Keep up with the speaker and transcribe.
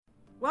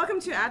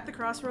Welcome to At the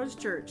Crossroads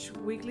Church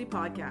weekly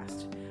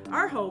podcast.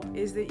 Our hope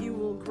is that you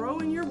will grow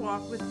in your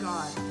walk with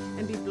God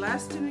and be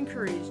blessed and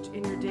encouraged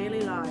in your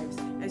daily lives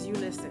as you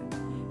listen.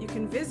 You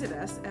can visit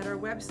us at our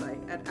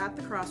website at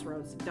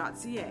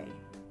atthecrossroads.ca.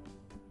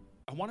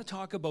 I want to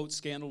talk about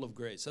Scandal of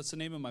Grace. That's the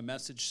name of my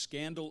message,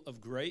 Scandal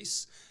of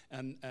Grace,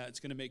 and it's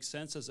going to make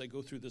sense as I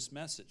go through this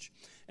message.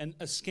 And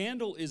a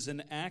scandal is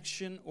an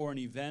action or an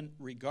event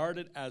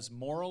regarded as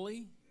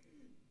morally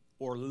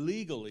or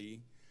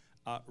legally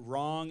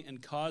wrong and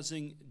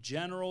causing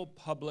general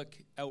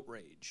public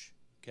outrage.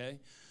 Okay,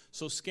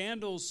 so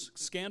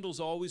scandals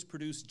always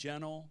produce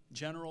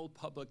general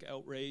public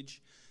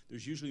outrage.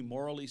 There's usually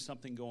morally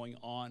something going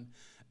on.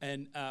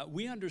 And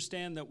we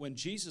understand that when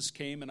Jesus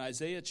came in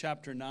Isaiah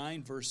chapter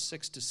 9, verse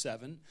 6 to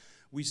 7,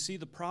 we see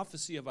the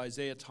prophecy of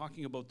Isaiah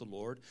talking about the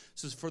Lord. It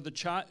says, "For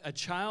a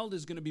child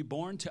is going to be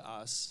born to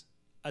us,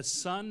 a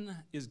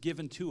son is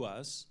given to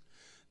us.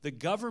 The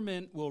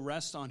government will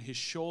rest on his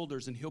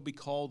shoulders, and he'll be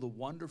called the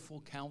Wonderful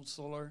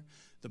Counselor,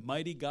 the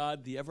Mighty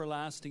God, the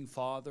Everlasting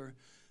Father,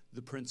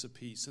 the Prince of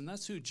Peace." And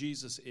that's who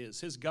Jesus is.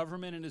 His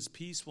government and his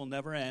peace will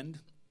never end.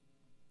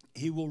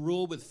 He will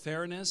rule with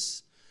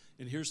fairness.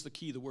 And here's the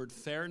key, the word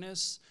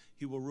fairness.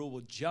 He will rule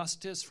with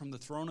justice from the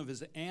throne of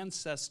his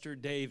ancestor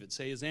David.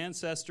 Say his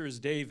ancestor is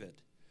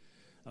David.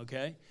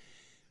 Okay?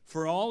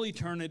 For all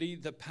eternity,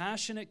 the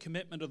passionate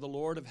commitment of the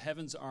Lord of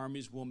heaven's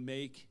armies will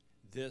make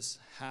this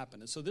happen.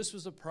 And so this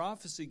was a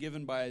prophecy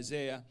given by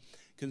Isaiah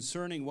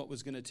concerning what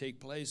was going to take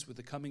place with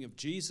the coming of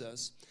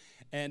Jesus.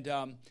 And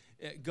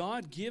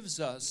God gives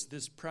us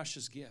this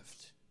precious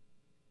gift.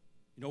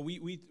 You know,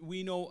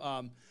 we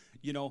know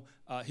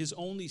his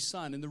only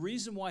son. And the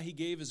reason why he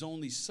gave his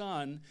only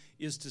son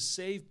is to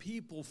save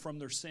people from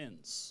their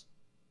sins.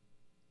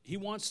 He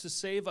wants to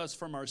save us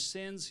from our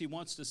sins. He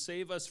wants to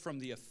save us from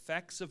the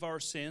effects of our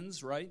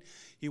sins, right?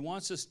 He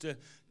wants us to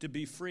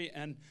be free.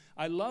 And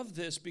I love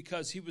this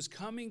because he was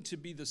coming to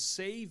be the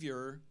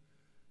Savior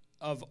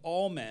of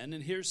all men.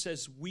 And here it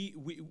says,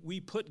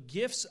 we put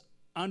gifts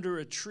under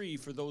a tree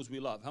for those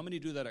we love. How many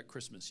do that at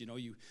Christmas? You know,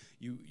 you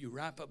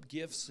wrap up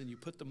gifts and you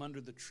put them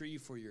under the tree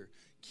for your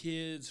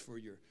kids, for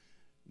your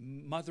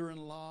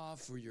mother-in-law,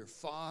 for your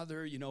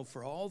father, you know,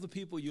 for all the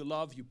people you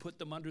love, you put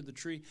them under the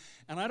tree.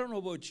 And I don't know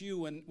about you,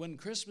 when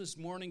Christmas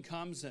morning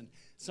comes, and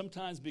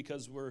sometimes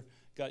because we're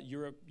got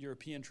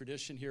European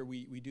tradition here,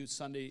 we do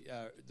Sunday,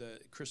 the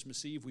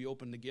Christmas Eve, we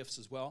open the gifts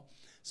as well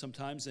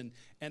sometimes. And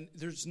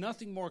there's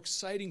nothing more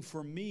exciting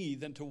for me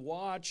than to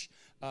watch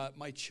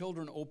my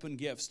children open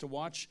gifts, to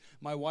watch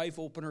my wife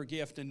open her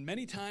gift. And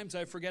many times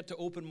I forget to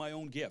open my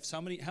own gifts.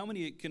 How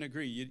many can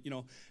agree? You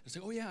know, I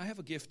say, oh yeah, I have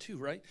a gift too,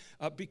 right?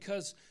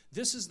 Because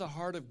this is the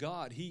heart of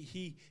God.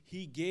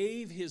 He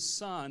gave his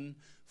son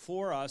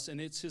for us, and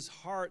it's his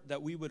heart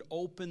that we would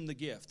open the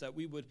gift, that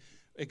we would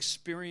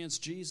experience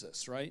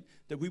Jesus, right?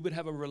 That we would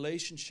have a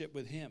relationship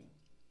with him.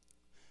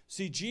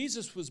 See,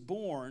 Jesus was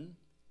born,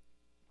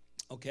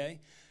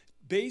 okay,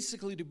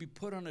 basically to be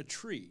put on a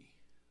tree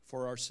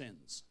for our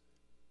sins.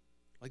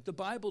 Like the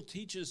Bible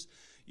teaches,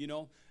 you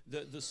know,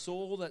 the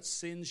soul that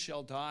sins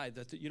shall die.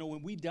 That, you know,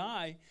 when we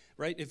die,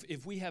 right,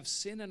 if we have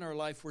sin in our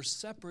life, we're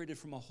separated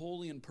from a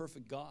holy and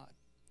perfect God.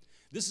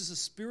 This is a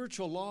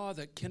spiritual law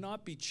that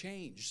cannot be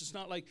changed. It's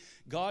not like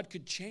God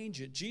could change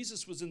it.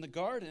 Jesus was in the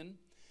garden,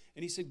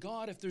 and he said,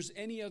 God, if there's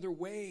any other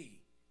way.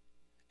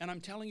 And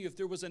I'm telling you, if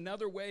there was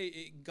another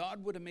way,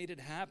 God would have made it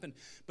happen.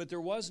 But there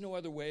was no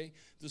other way.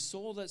 The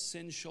soul that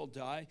sins shall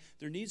die.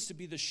 There needs to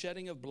be the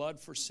shedding of blood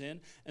for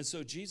sin. And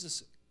so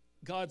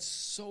God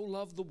so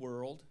loved the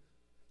world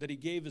that he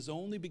gave his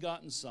only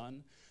begotten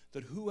son,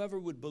 that whoever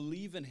would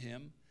believe in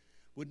him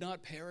would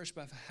not perish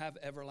but have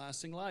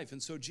everlasting life.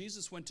 And so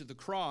Jesus went to the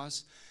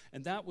cross,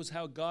 and that was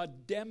how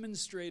God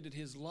demonstrated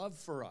his love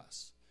for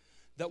us.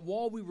 That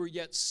while we were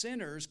yet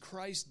sinners,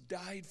 Christ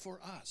died for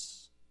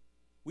us.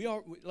 We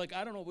are, like,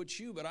 I don't know about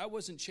you, but I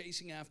wasn't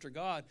chasing after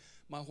God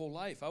my whole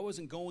life. I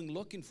wasn't going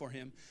looking for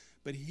him,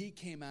 but he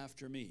came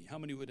after me. How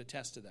many would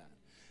attest to that?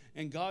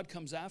 And God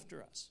comes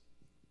after us.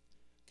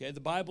 Okay, the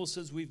Bible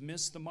says we've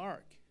missed the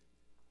mark,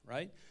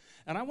 right?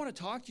 And I want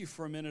to talk to you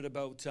for a minute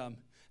about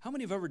how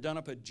many have ever done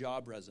up a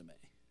job resume?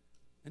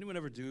 Anyone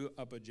ever do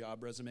up a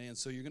job resume? And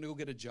so you're going to go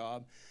get a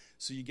job.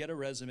 So you get a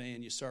resume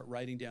and you start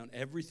writing down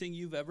everything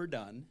you've ever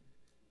done,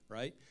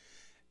 right?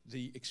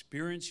 The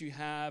experience you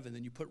have, and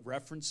then you put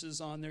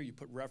references on there. You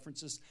put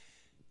references.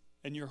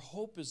 And your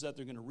hope is that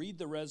they're going to read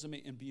the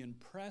resume and be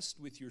impressed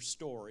with your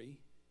story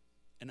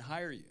and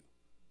hire you.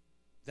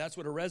 That's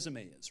what a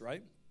resume is,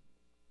 right?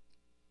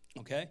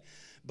 Okay?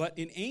 But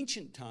in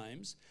ancient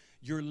times,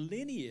 your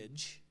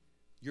lineage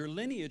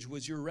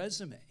was your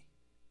resume.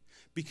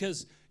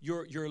 Because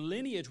your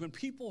lineage, when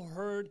people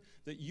heard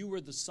that you were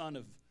the son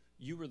of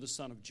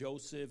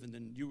Joseph, and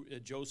then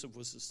Joseph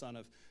was the son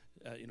of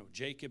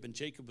Jacob, and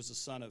Jacob was the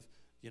son of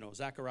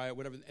Zechariah,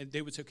 whatever, and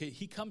they would say, okay,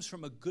 he comes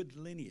from a good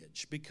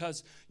lineage,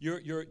 because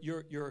your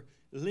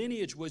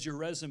lineage was your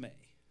resume.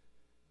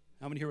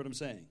 How many hear what I'm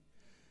saying?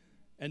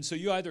 And so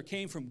you either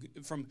came from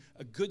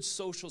a good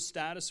social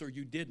status or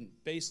you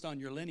didn't, based on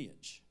your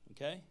lineage,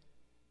 okay?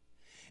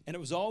 And it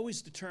was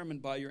always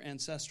determined by your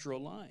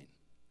ancestral line.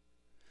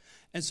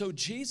 And so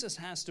Jesus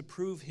has to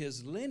prove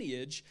his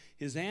lineage,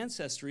 his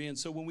ancestry. And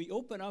so when we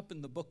open up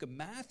in the book of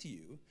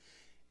Matthew,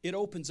 it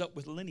opens up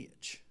with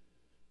lineage.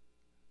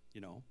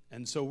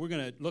 And so we're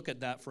going to look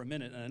at that for a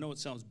minute. And I know it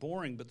sounds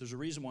boring, but there's a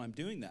reason why I'm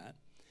doing that.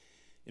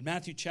 In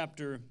Matthew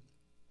chapter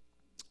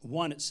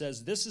 1, it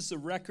says, "This is the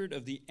record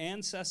of the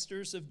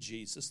ancestors of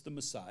Jesus, the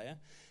Messiah,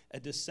 a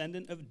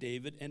descendant of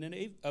David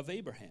and of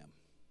Abraham."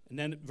 And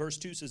then verse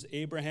 2 says,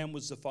 "Abraham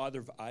was the father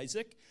of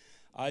Isaac.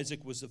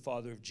 Isaac was the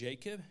father of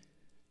Jacob.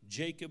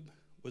 Jacob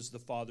was the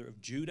father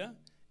of Judah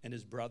and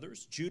his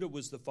brothers. Judah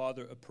was the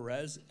father of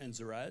Perez and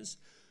Zerez,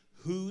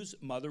 whose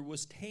mother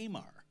was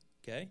Tamar."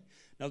 Okay?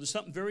 Now there's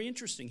something very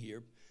interesting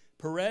here.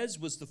 Perez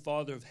was the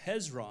father of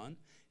Hezron.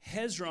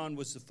 Hezron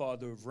was the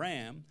father of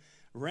Ram.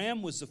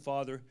 Ram was the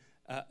father,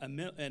 and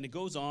it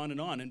goes on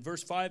and on. In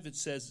verse 5 it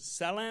says,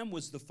 "Salam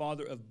was the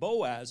father of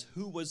Boaz,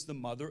 who was the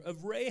mother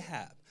of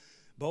Rahab.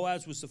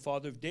 Boaz was the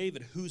father of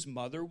David, whose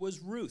mother was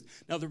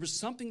Ruth." Now, there was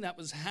something that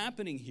was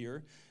happening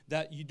here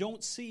that you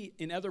don't see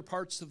in other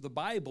parts of the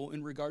Bible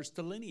in regards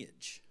to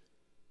lineage.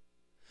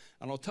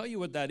 And I'll tell you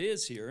what that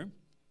is here,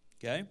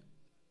 okay,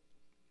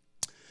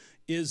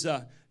 is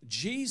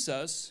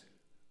Jesus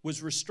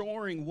was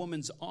restoring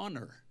woman's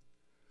honor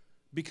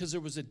because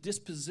there was a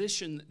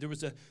disposition,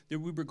 we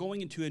were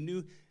going into a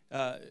new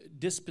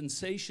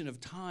dispensation of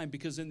time,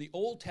 because in the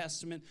Old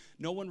Testament,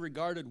 no one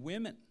regarded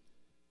women.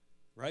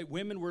 Right?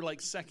 Women were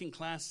like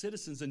second-class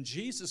citizens, and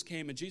Jesus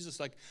came, and Jesus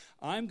like,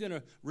 I'm going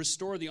to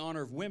restore the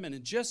honor of women,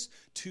 and just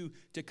to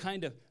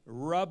kind of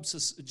rub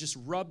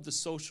the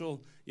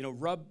social,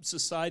 rub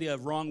society a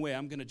wrong way,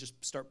 I'm going to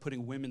just start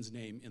putting women's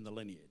name in the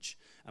lineage.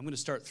 I'm going to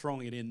start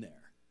throwing it in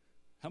there.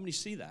 How many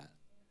see that?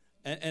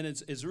 And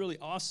it's really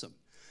awesome.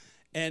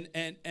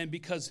 And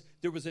because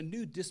there was a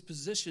new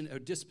disposition or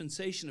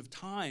dispensation of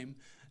time,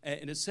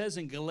 and it says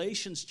in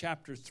Galatians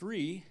chapter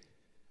 3,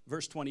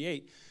 verse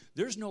 28,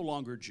 there's no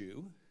longer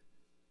Jew.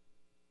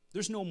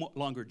 There's no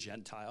longer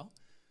Gentile.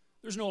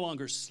 There's no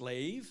longer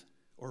slave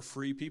or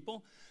free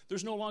people.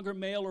 There's no longer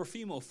male or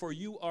female, for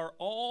you are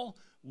all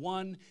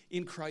one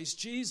in Christ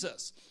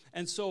Jesus.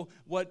 And so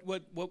what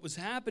was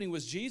happening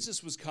was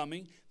Jesus was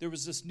coming. There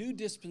was this new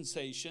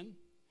dispensation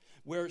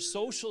where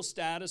social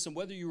status and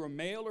whether you were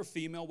male or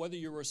female, whether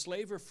you were a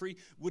slave or free,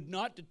 would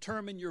not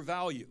determine your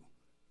value.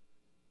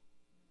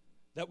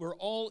 That we're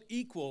all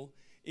equal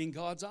in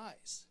God's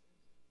eyes.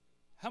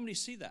 How many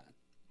see that?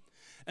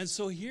 And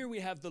so here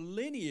we have the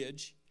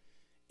lineage.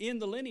 In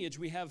the lineage,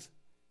 we have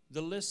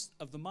the list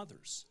of the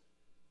mothers.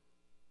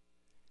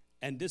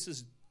 And this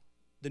is,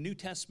 the New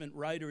Testament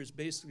writer is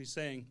basically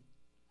saying,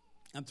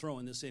 I'm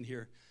throwing this in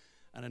here,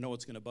 and I know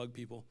it's going to bug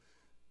people,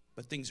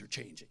 but things are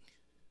changing.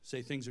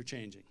 Say, things are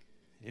changing.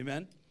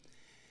 Amen?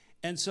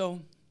 And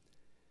so,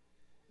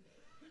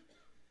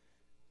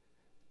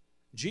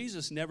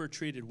 Jesus never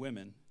treated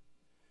women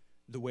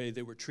the way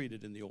they were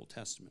treated in the Old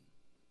Testament.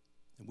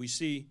 And we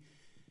see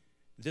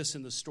this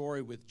in the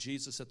story with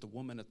Jesus with the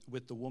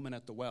woman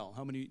at the well.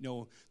 How many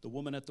know the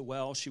woman at the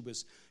well?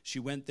 She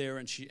went there,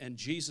 and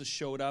Jesus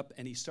showed up,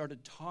 and he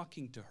started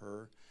talking to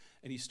her,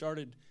 and he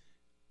started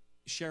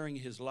sharing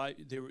his life.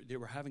 They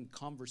were having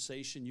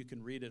conversation. You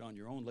can read it on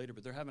your own later,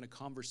 but they're having a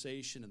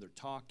conversation, and they're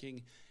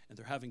talking, and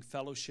they're having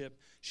fellowship.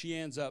 She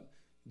ends up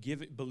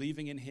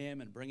believing in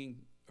him and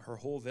bringing her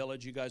whole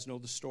village. You guys know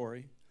the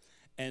story.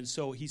 And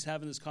so he's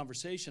having this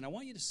conversation. I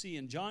want you to see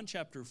in John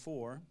chapter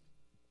 4,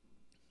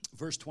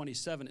 verse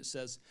 27, it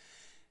says,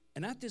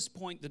 "And at this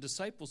point the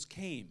disciples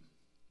came,"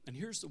 and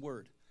here's the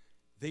word,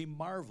 "they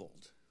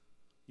marveled."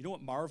 You know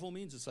what marvel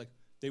means? It's like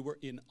they were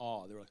in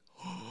awe. They were like,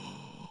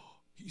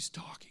 "Oh, he's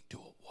talking to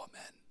a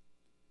woman."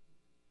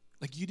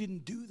 Like, you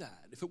didn't do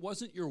that. If it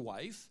wasn't your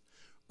wife,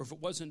 or if it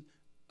wasn't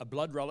a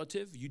blood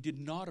relative, you did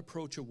not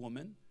approach a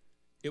woman.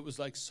 It was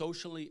like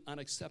socially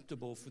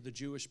unacceptable for the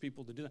Jewish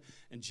people to do that.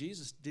 And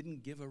Jesus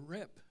didn't give a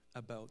rip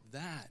about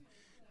that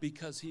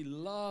because he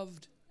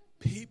loved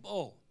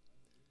people.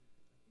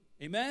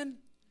 Amen?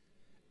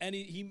 And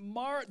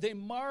they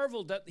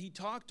marveled that he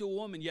talked to a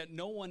woman, yet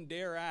no one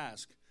dare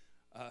ask,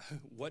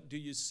 what do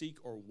you seek,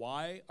 or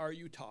why are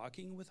you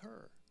talking with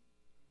her?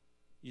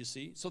 You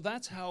see? So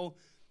that's how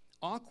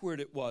awkward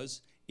it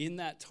was in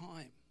that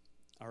time.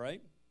 All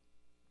right?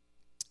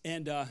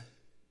 And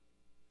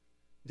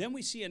then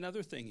we see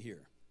another thing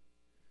here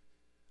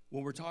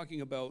when we're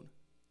talking about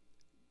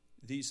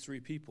these three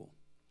people.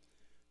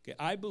 Okay,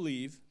 I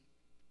believe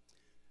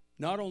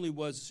not only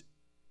was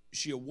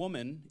she a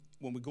woman,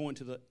 when we go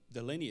into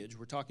the lineage,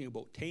 we're talking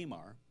about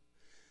Tamar.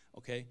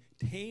 Okay,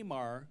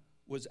 Tamar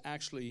was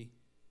actually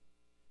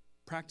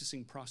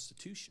practicing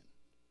prostitution.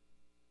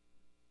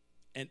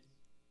 And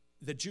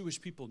the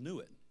Jewish people knew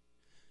it.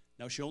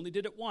 Now, she only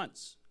did it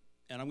once.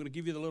 And I'm going to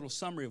give you the little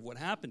summary of what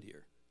happened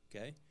here.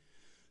 Okay?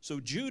 So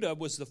Judah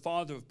was the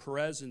father of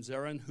Perez and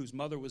Zerah, whose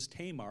mother was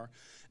Tamar.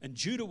 And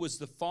Judah was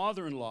the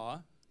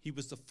father-in-law. He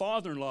was the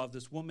father-in-law of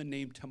this woman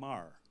named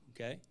Tamar.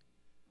 Okay?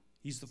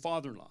 He's the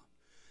father-in-law.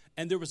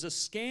 And there was a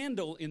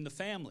scandal in the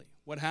family.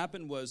 What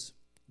happened was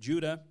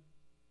Judah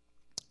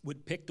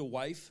pick a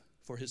wife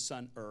for his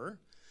son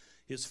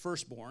his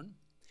firstborn,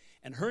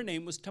 and her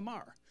name was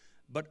Tamar.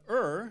 But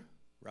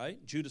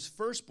right, Judah's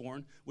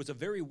firstborn, was a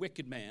very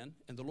wicked man,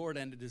 and the Lord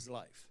ended his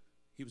life.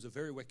 He was a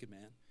very wicked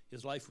man.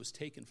 His life was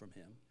taken from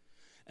him.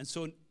 And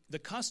so the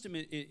custom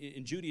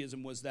in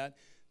Judaism was that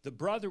the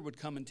brother would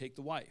come and take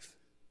the wife.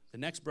 The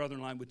next brother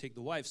in line would take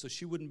the wife, so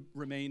she wouldn't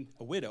remain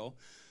a widow.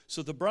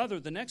 So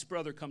the next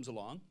brother comes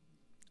along,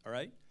 all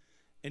right,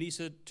 and he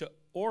said to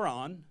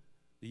Oran,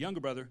 the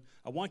younger brother,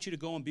 I want you to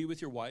go and be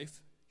with your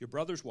wife, your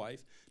brother's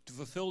wife, to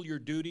fulfill your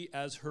duty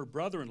as her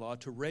brother-in-law,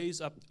 to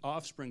raise up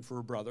offspring for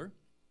her brother.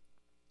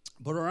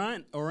 But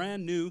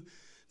Oran knew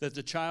that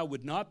the child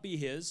would not be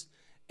his,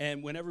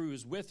 and whenever he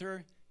was with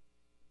her,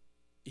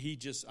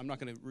 I'm not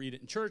going to read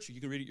it in church,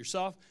 you can read it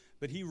yourself,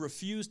 but he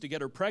refused to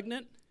get her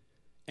pregnant,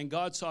 and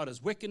God saw it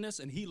as wickedness,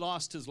 and he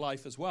lost his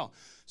life as well.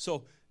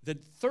 So the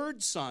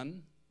third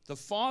son, the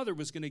father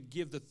was going to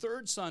give the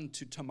third son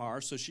to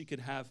Tamar so she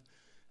could have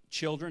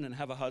children and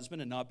have a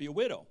husband and not be a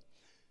widow.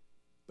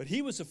 But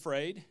he was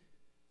afraid,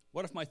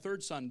 what if my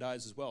third son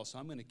dies as well? So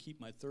I'm going to keep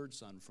my third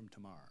son from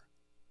Tamar.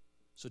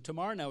 So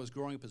Tamar now is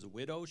growing up as a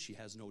widow. She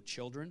has no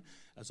children.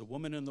 As a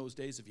woman in those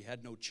days, if you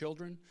had no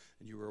children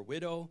and you were a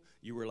widow,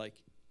 you were like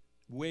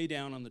way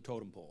down on the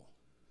totem pole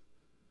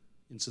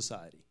in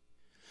society.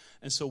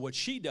 And so what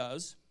she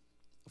does,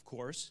 of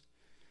course,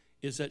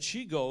 is that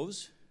she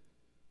goes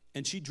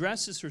and she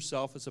dresses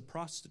herself as a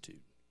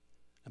prostitute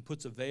and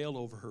puts a veil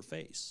over her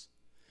face.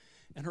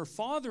 And her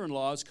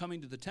father-in-law is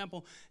coming to the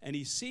temple, and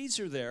he sees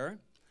her there,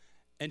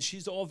 and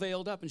she's all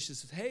veiled up, and she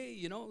says,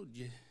 hey,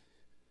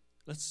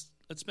 let's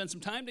spend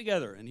some time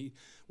together. And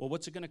well,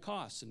 what's it going to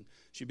cost? And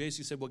she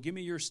basically said, well, give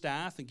me your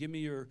staff and give me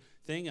your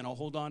thing, and I'll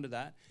hold on to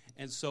that.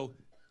 And so,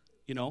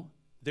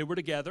 they were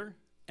together,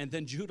 and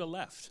then Judah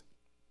left.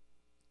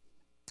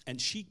 And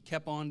she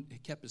kept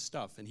his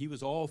stuff. And he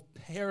was all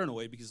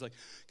paranoid because like,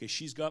 okay,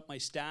 she's got my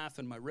staff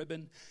and my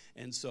ribbon.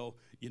 And so,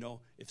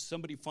 if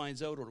somebody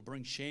finds out, it'll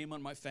bring shame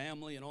on my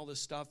family and all this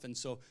stuff. And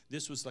so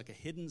this was like a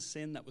hidden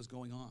sin that was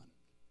going on.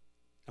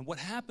 And what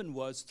happened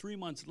was 3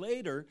 months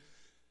later,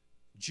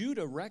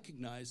 Judah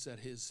recognized that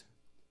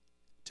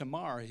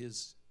Tamar,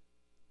 his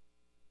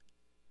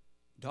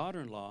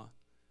daughter-in-law,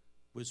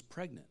 was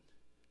pregnant.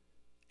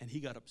 And he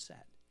got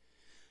upset.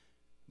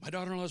 My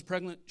daughter-in-law is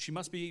pregnant. She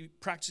must be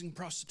practicing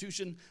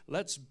prostitution.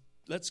 Let's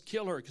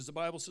kill her because the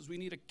Bible says we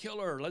need to kill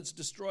her. Let's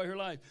destroy her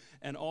life.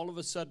 And all of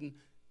a sudden,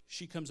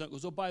 she comes out and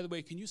goes, oh, by the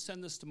way, can you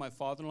send this to my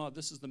father-in-law?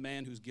 This is the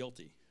man who's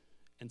guilty.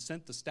 And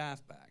sent the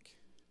staff back.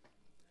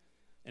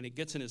 And it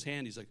gets in his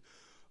hand. He's like,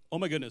 oh,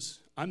 my goodness,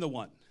 I'm the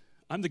one.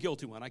 I'm the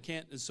guilty one. I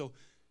can't. And so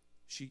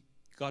she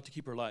got to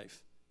keep her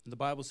life. And the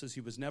Bible says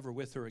he was never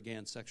with her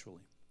again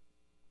sexually.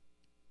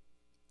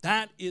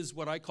 That is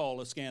what I call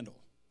a scandal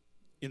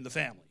in the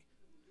family.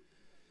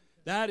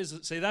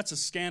 That's a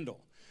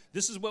scandal.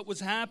 This is what was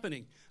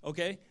happening,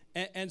 okay?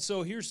 And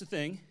so here's the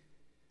thing,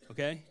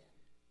 okay?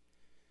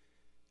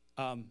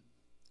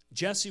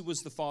 Jesse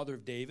was the father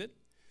of David.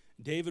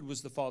 David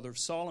was the father of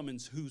Solomon,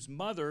 whose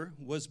mother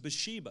was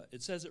Bathsheba.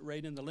 It says it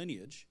right in the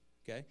lineage,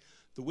 okay?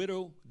 The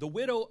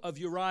widow of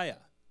Uriah,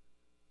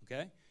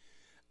 okay?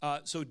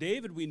 So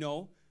David, we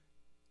know,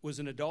 was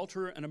an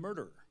adulterer and a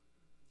murderer,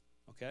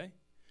 okay?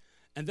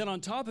 And then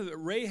on top of it,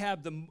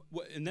 Rahab,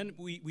 and then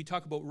we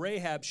talk about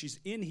Rahab, she's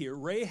in here.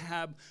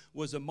 Rahab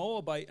was a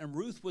Moabite and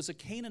Ruth was a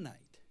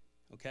Canaanite,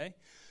 okay?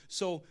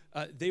 So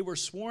they were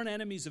sworn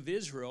enemies of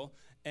Israel,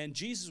 and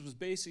Jesus was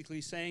basically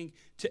saying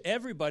to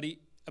everybody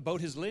about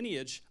his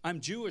lineage,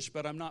 I'm Jewish,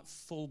 but I'm not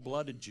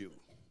full-blooded Jew.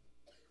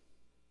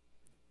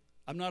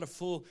 I'm not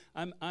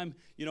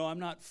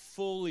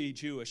fully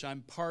Jewish,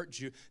 I'm part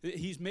Jew.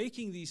 He's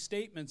making these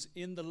statements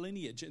in the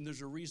lineage, and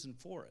there's a reason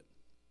for it,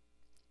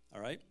 all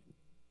right?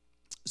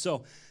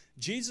 So,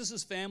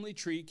 Jesus' family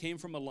tree came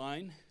from the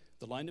line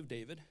of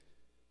David.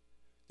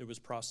 There was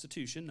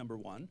prostitution, number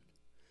one,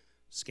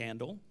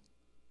 scandal.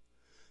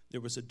 There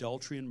was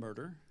adultery and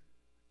murder,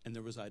 and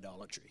there was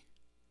idolatry.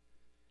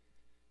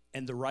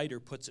 And the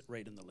writer puts it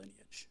right in the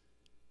lineage.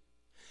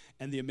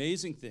 And the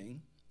amazing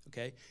thing,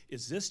 okay,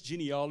 is this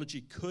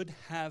genealogy could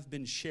have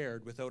been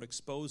shared without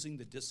exposing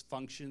the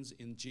dysfunctions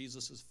in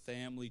Jesus'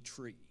 family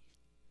tree.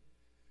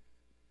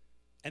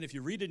 And if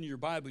you read it in your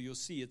Bible, you'll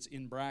see it's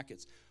in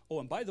brackets. Oh,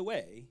 and by the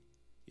way,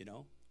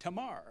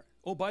 Tamar.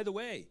 Oh, by the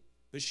way,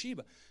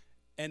 Bathsheba.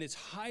 And it's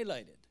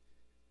highlighted,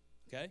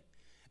 okay?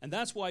 And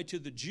that's why to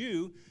the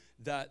Jew,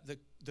 that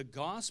the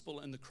gospel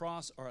and the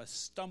cross are a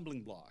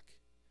stumbling block.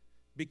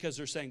 Because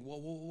they're saying,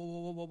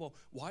 whoa.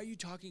 Why are you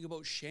talking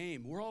about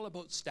shame? We're all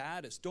about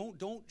status.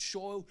 Don't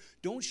show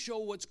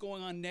what's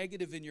going on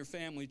negative in your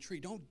family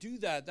tree. Don't do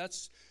that.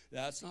 That's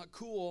not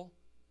cool.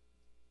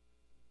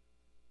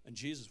 And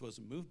Jesus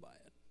wasn't moved by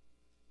it.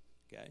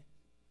 Okay?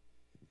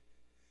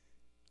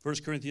 1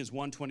 Corinthians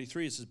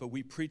 1:23, it says, but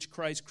we preach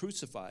Christ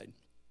crucified,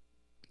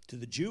 to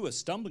the Jew a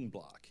stumbling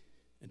block,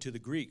 and to the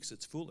Greeks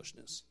it's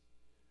foolishness.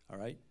 All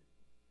right?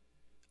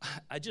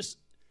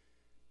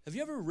 Have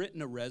you ever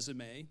written a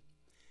resume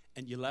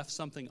and you left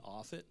something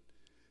off it?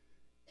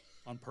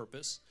 on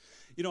purpose.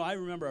 You know, I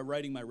remember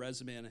writing my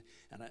resume, and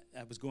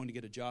I was going to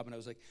get a job, and I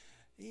was like,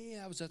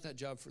 yeah, I was at that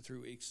job for 3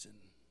 weeks, and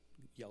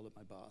yelled at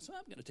my boss,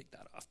 I'm going to take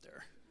that off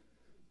there.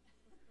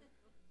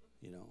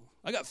 You know,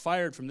 I got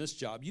fired from this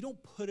job. You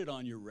don't put it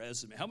on your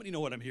resume. How many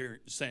know what I'm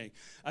saying?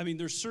 I mean,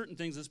 there's certain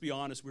things, let's be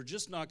honest, we're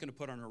just not going to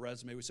put on our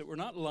resume. We said we're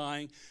not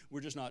lying.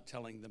 We're just not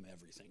telling them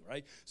everything,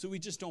 right? So we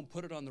just don't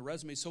put it on the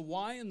resume. So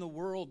why in the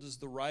world does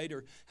the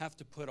writer have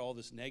to put all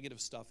this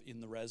negative stuff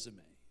in the resume?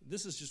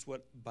 This is just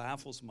what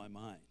baffles my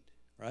mind,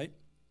 right?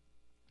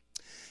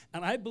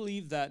 And I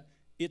believe that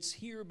it's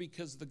here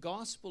because the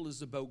gospel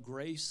is about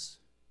grace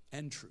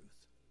and truth.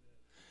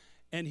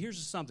 And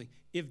here's something.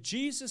 If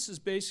Jesus is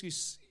basically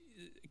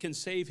can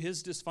save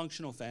his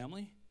dysfunctional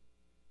family,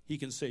 he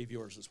can save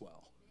yours as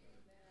well.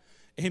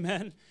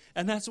 Amen?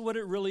 And that's what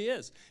it really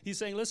is. He's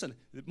saying, listen,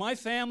 my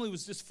family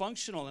was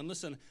dysfunctional, and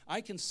listen,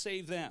 I can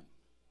save them.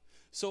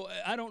 So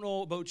I don't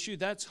know about you.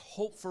 That's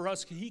hope for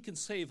us. He can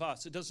save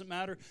us. It doesn't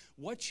matter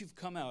what you've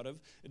come out of.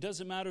 It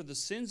doesn't matter the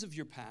sins of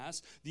your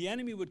past. The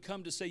enemy would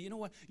come to say, you know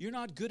what? You're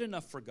not good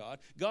enough for God.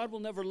 God will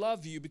never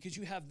love you because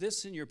you have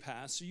this in your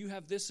past, or you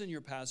have this in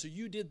your past, or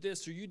you did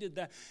this, or you did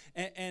that.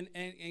 And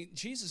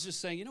Jesus is just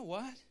saying, you know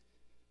what?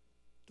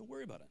 Don't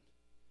worry about it.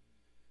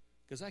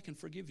 Because I can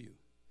forgive you,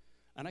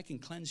 and I can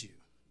cleanse you.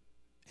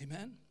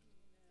 Amen?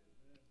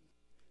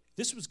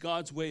 This was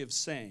God's way of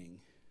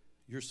saying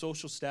your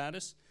social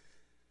status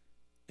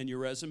and your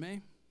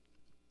resume,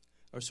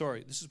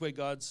 this is way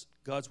God's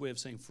way of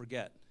saying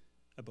forget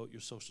about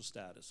your social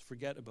status.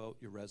 Forget about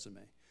your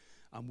resume.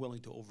 I'm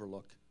willing to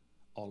overlook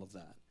all of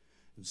that.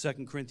 In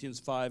 2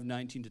 Corinthians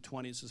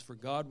 5:19-20, it says, for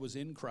God was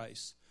in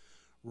Christ,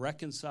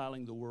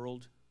 reconciling the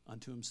world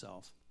unto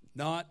himself,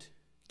 not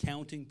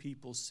counting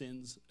people's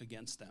sins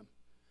against them.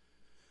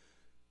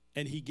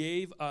 And he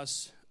gave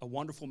us a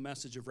wonderful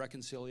message of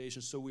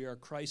reconciliation, so we are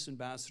Christ's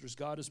ambassadors.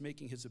 God is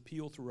making his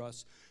appeal through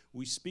us.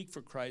 We speak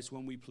for Christ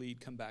when we plead,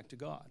 come back to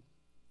God.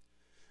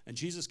 And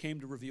Jesus came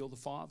to reveal the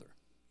Father.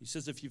 He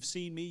says, if you've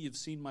seen me, you've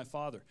seen my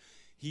Father.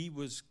 He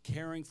was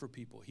caring for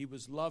people. He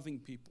was loving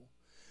people.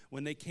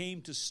 When they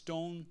came to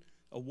stone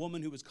a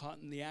woman who was caught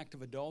in the act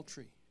of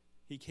adultery,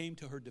 he came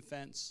to her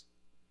defense.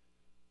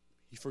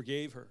 He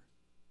forgave her.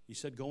 He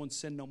said, go and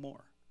sin no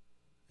more.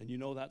 And you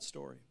know that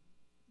story.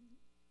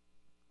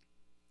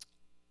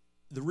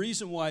 The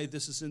reason why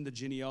this is in the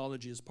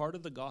genealogy is part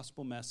of the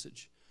gospel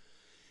message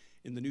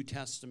in the New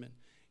Testament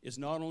is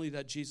not only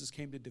that Jesus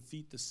came to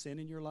defeat the sin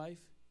in your life,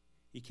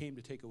 he came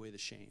to take away the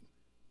shame.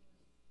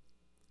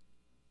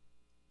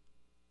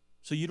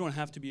 So you don't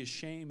have to be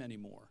ashamed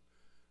anymore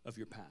of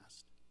your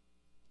past.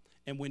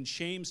 And when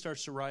shame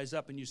starts to rise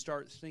up and you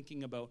start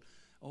thinking about,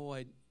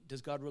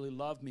 does God really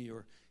love me,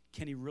 or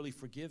can he really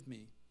forgive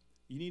me?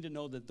 You need to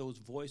know that those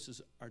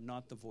voices are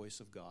not the voice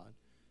of God.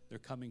 They're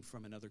coming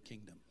from another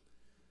kingdom.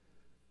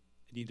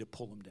 You need to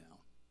pull them down.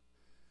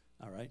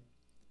 All right?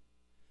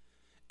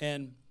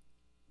 And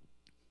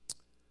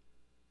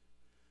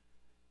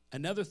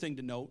another thing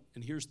to note,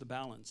 and here's the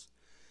balance,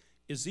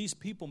 is these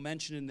people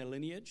mentioned in the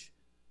lineage,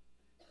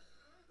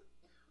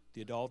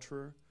 the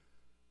adulterer,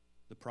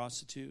 the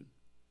prostitute,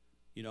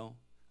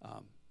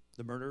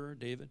 the murderer,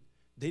 David,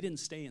 they didn't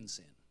stay in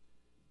sin.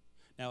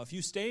 Now, if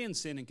you stay in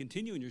sin and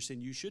continue in your sin,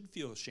 you should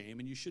feel shame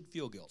and you should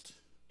feel guilt,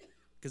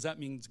 because that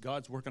means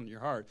God's working on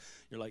your heart.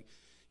 You're like,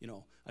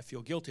 I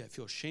feel guilty. I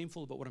feel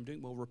shameful about what I'm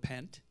doing. Well,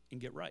 repent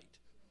and get right.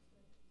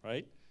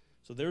 Right?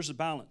 So there's a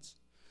balance.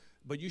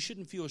 But you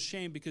shouldn't feel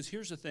ashamed, because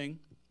here's the thing,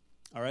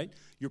 all right?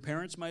 Your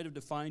parents might have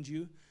defined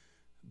you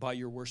by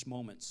your worst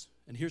moments.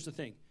 And here's the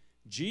thing.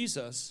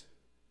 Jesus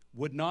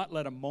would not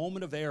let a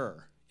moment of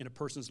error in a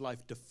person's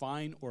life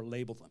define or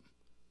label them.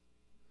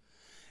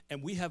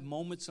 And we have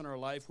moments in our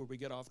life where we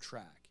get off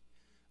track.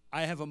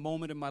 I have a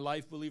moment in my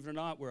life, believe it or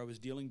not, where I was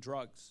dealing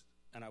drugs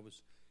and I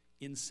was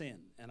in sin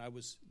and I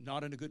was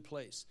not in a good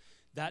place.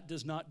 That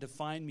does not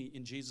define me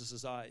in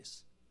Jesus'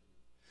 eyes.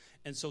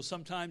 And so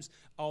sometimes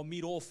I'll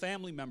meet old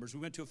family members. We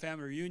went to a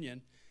family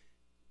reunion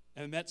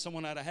and I met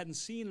someone that I hadn't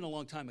seen in a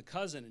long time, a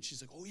cousin. And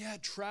she's like, oh, yeah,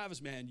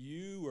 Travis, man,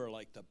 you were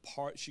like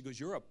she goes,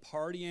 you're a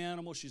party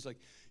animal. She's like,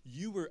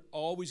 you were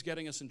always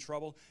getting us in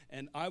trouble.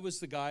 And I was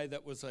the guy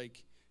that was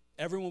like,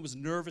 everyone was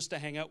nervous to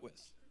hang out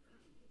with,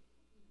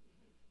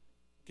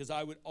 because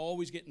I would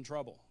always get in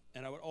trouble.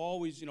 And I would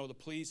always, the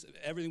police,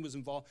 everything was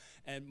involved.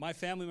 And my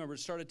family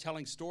members started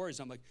telling stories.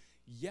 I'm like,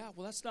 yeah,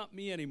 well, that's not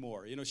me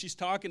anymore. She's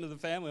talking to the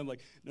family. I'm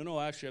like, no,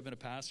 actually, I've been a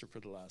pastor for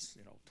the last,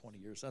 20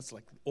 years. That's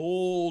like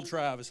old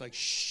Travis, like,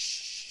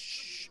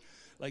 shh.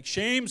 Like,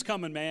 shame's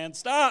coming, man.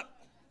 Stop.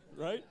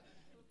 Right?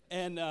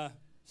 And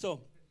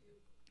so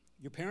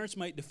your parents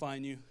might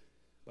define you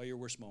by your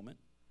worst moment.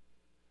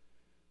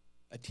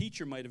 A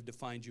teacher might have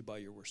defined you by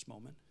your worst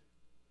moment.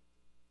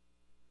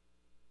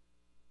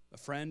 A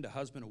friend, a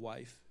husband, a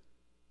wife,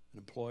 an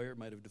employer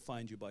might have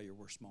defined you by your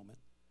worst moment.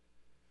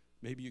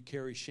 Maybe you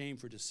carry shame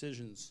for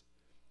decisions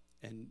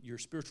and your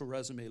spiritual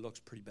resume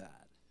looks pretty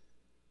bad.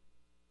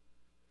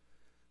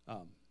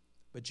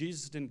 But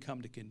Jesus didn't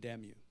come to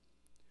condemn you.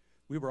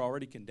 We were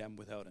already condemned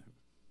without him.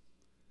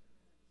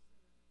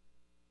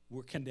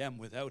 we're condemned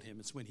without him.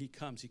 It's when he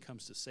comes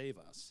to save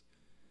us.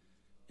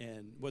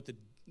 And what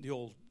the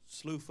old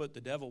slewfoot,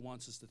 the devil,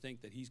 wants us to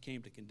think that he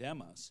came to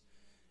condemn us.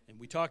 And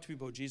we talk to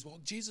people about Jesus. Well,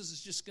 Jesus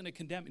is just going to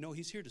condemn you. No,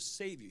 he's here to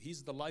save you.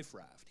 He's the life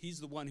raft. He's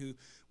the one who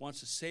wants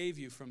to save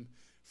you from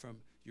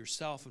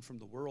yourself and from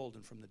the world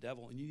and from the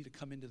devil. And you need to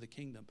come into the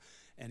kingdom.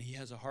 And he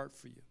has a heart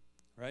for you,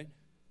 right?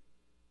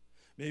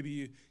 Maybe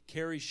you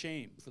carry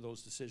shame for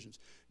those decisions.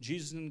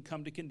 Jesus didn't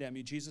come to condemn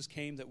you. Jesus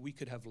came that we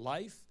could have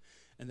life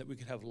and that we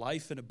could have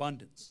life in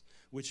abundance,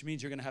 which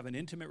means you're going to have an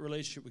intimate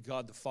relationship with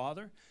God the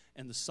Father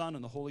and the Son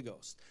and the Holy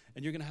Ghost.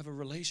 And you're going to have a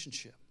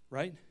relationship,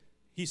 right?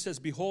 He says,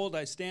 behold,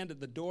 I stand at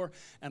the door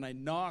and I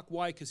knock.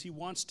 Why? Because he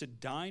wants to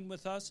dine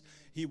with us.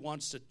 He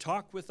wants to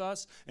talk with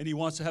us. And he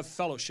wants to have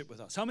fellowship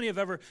with us. How many have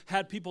ever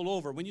had people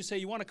over? When you say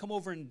you want to come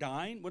over and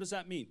dine, what does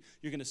that mean?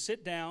 You're going to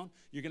sit down.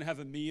 You're going to have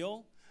a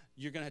meal.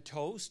 You're going to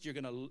toast. You're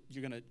going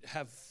to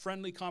have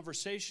friendly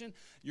conversation.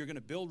 You're going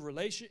to build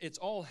relation. It's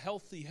all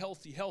healthy,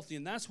 healthy, healthy.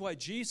 And that's why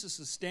Jesus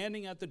is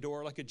standing at the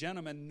door like a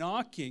gentleman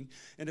knocking.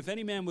 And if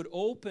any man would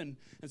open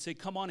and say,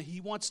 come on, he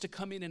wants to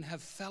come in and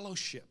have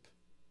fellowship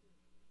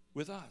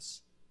with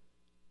us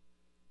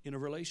in a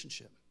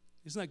relationship.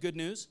 Isn't that good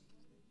news?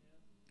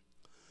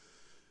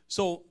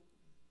 So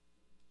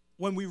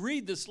when we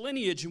read this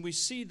lineage and we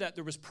see that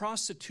there was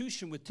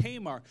prostitution with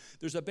Tamar,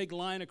 there's a big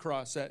line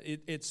across that.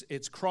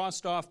 It's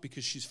crossed off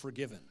because she's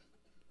forgiven.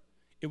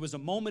 It was a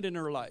moment in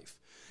her life.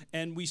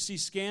 And we see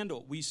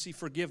scandal, we see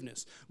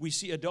forgiveness. We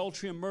see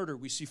adultery and murder,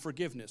 we see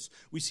forgiveness.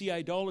 We see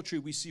idolatry,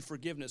 we see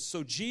forgiveness.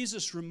 So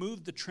Jesus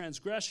removed the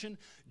transgression.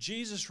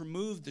 Jesus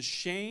removed the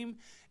shame.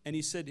 And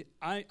he said,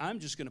 I'm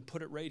just going to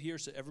put it right here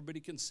so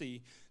everybody can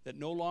see that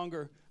no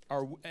longer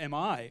am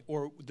I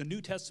or the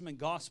New Testament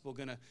gospel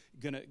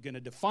going to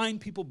define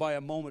people by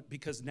a moment,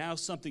 because now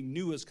something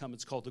new has come.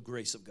 It's called the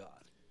grace of God.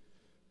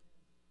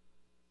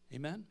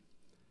 Amen?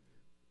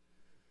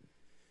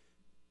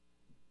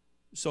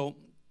 So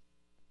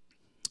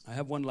I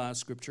have one last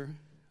scripture,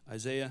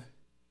 Isaiah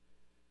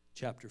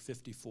chapter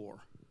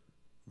 54,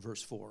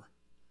 verse 4.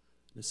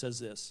 And it says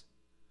this,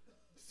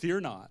 fear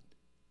not.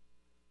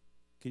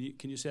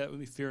 Can you say that with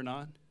me? Fear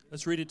not.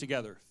 Let's read it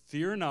together.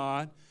 Fear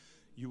not.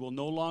 You will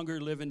no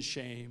longer live in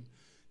shame.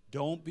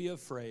 Don't be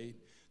afraid.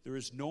 There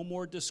is no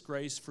more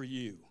disgrace for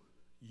you.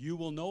 You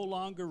will no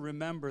longer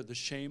remember the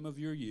shame of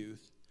your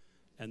youth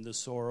and the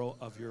sorrow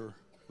of your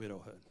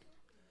widowhood.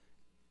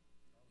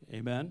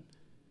 Amen.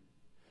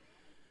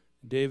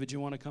 David, you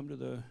want to come to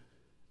the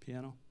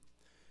piano?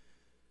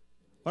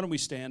 Why don't we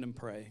stand and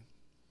pray?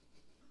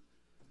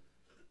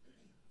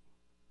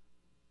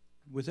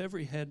 With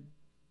every head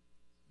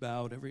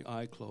bowed, every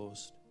eye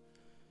closed.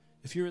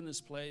 If you're in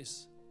this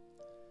place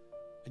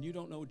and you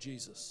don't know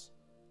Jesus,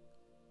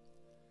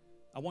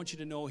 I want you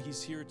to know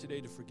he's here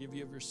today to forgive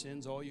you of your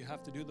sins. All you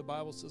have to do, the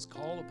Bible says,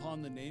 call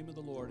upon the name of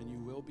the Lord and you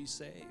will be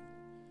saved.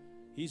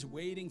 He's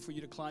waiting for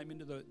you to climb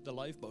into the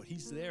lifeboat.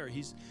 He's there.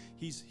 He's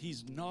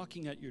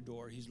knocking at your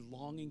door. He's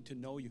longing to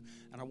know you.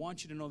 And I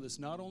want you to know this.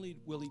 Not only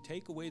will he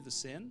take away the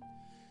sin,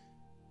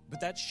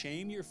 but that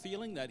shame you're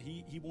feeling that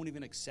he won't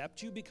even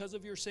accept you because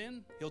of your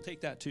sin, he'll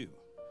take that too.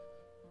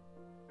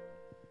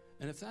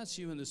 And if that's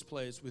you in this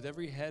place, with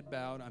every head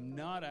bowed, I'm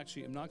not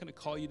going to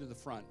call you to the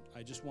front.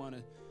 I just want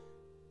to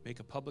make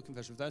a public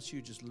confession. If that's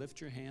you, just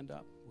lift your hand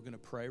up. We're going to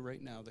pray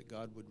right now that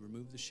God would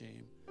remove the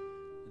shame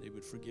and he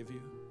would forgive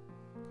you.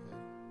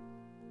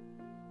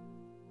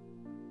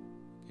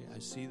 Okay, I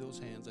see those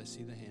hands. I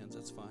see the hands.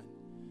 That's fine.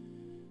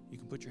 You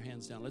can put your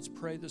hands down. Let's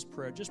pray this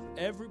prayer. Just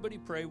everybody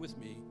pray with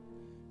me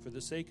for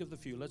the sake of the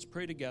few. Let's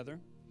pray together.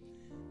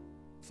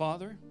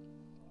 Father,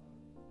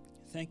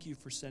 thank you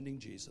for sending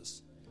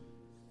Jesus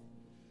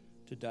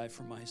to die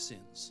for my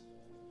sins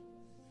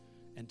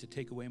and to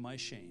take away my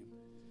shame.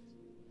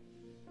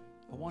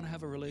 I want to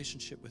have a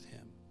relationship with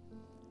him.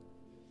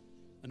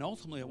 And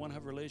ultimately, I want to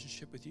have a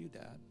relationship with you,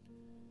 Dad.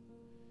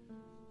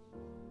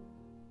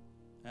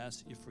 I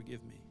ask that you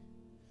forgive me.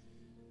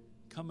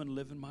 Come and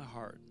live in my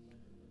heart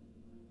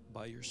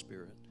by your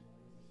Spirit.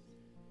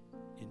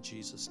 In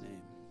Jesus'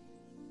 name,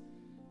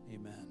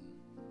 amen.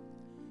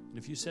 And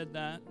if you said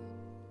that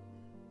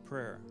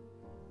prayer,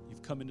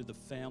 you've come into the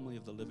family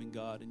of the living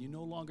God, and you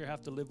no longer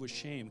have to live with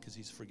shame because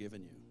he's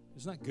forgiven you.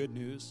 Isn't that good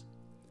news?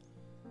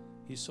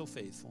 He's so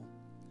faithful.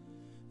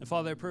 And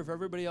Father, I pray for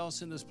everybody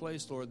else in this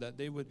place, Lord, that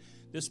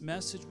this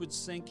message would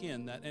sink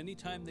in, that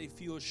anytime they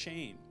feel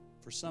shame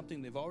for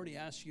something they've already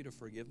asked you to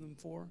forgive them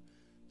for,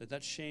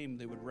 that shame,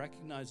 they would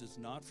recognize it's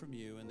not from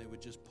you, and they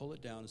would just pull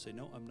it down and say,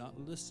 no, I'm not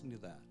listening to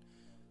that.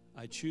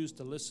 I choose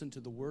to listen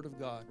to the word of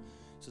God.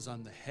 It says,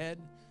 I'm the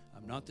head,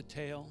 I'm not the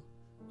tail,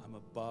 I'm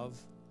above,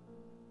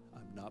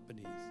 I'm not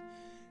beneath.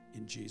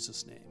 In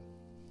Jesus' name.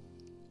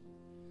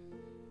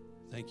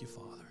 Thank you,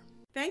 Father.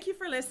 Thank you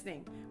for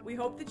listening. We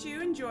hope that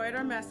you enjoyed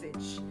our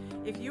message.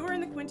 If you are in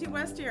the Quinte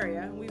West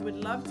area, we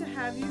would love to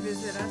have you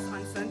visit us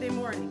on Sunday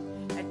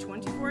morning at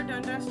 24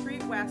 Dundas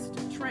Street West,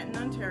 Trenton,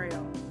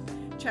 Ontario.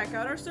 Check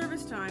out our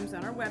service times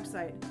on our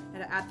website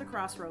at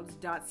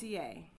atthecrossroads.ca.